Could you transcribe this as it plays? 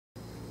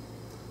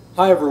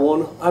Hi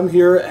everyone, I'm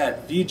here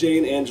at VJ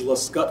and Angela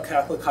Skutt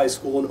Catholic High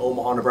School in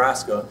Omaha,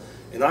 Nebraska,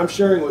 and I'm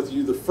sharing with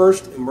you the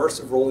first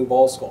immersive rolling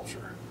ball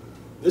sculpture.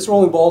 This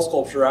rolling ball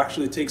sculpture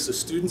actually takes the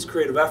students'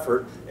 creative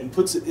effort and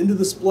puts it into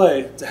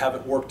display to have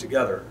it work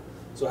together.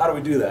 So how do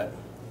we do that?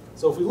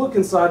 So if we look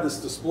inside this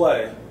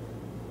display,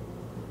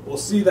 we'll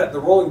see that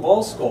the rolling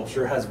ball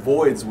sculpture has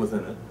voids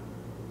within it.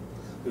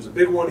 There's a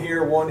big one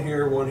here, one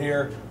here, one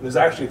here, and there's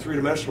actually a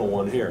three-dimensional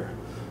one here.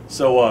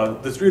 So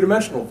the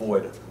three-dimensional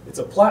void, it's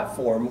a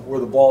platform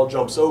where the ball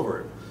jumps over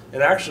it.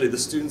 And actually the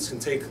students can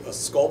take a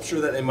sculpture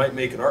that they might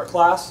make in art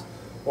class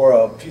or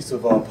a piece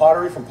of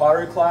pottery from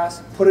pottery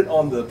class, put it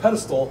on the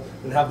pedestal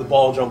and have the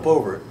ball jump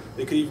over it.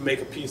 They could even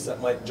make a piece that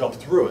might jump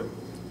through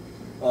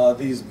it.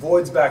 These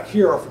voids back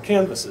here are for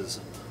canvases.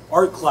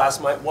 Art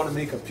class might want to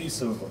make a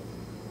piece of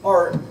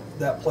art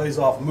that plays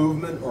off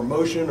movement or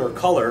motion or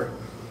color,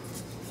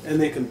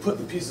 and they can put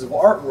the pieces of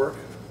artwork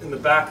in the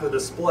back of the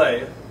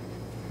display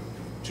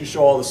to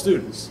show all the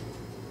students.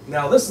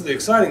 Now this is the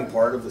exciting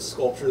part of the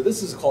sculpture.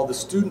 This is called the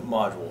student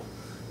module.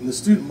 And the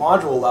student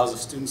module allows the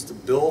students to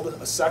build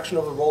a section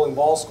of the rolling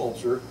ball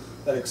sculpture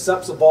that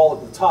accepts a ball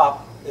at the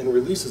top and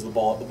releases the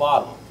ball at the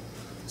bottom.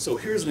 So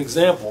here's an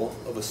example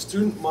of a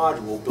student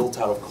module built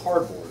out of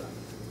cardboard.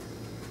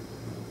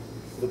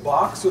 The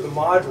box or the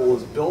module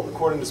is built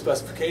according to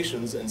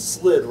specifications and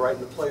slid right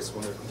into place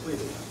when they're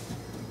completed.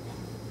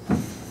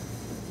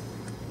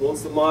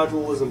 Once the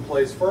module is in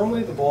place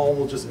firmly, the ball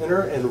will just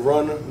enter and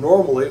run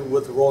normally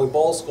with the rolling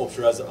ball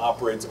sculpture as it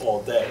operates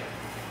all day.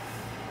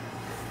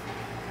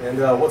 And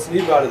what's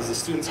neat about it is the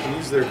students can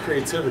use their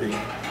creativity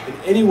in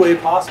any way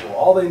possible.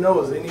 All they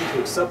know is they need to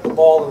accept the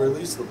ball and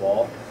release the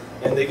ball,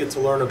 and they get to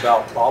learn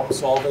about problem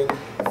solving,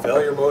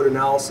 failure mode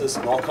analysis,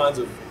 and all kinds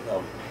of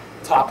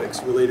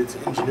topics related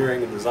to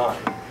engineering and design.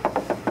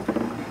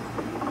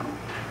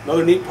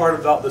 Another neat part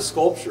about this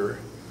sculpture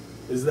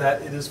is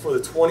that it is for the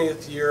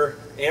 20th year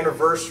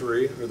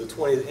anniversary, or the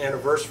 20th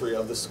anniversary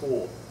of the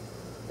school.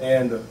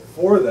 And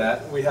for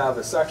that, we have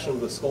a section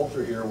of the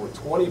sculpture here where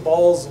 20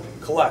 balls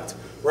collect,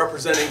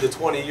 representing the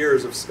 20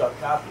 years of Skutt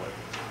Catholic.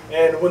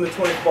 And when the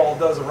 20th ball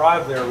does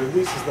arrive there, it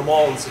releases them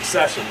all in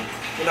succession,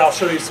 and I'll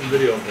show you some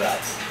video of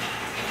that.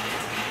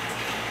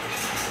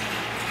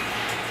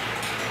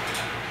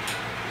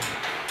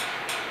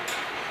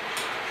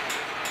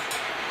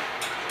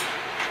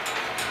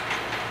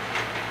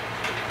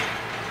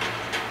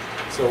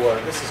 So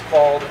this is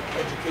called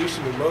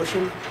Education in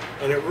Motion,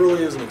 and it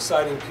really is an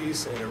exciting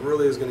piece, and it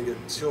really is going to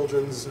get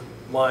children's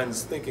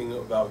minds thinking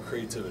about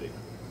creativity.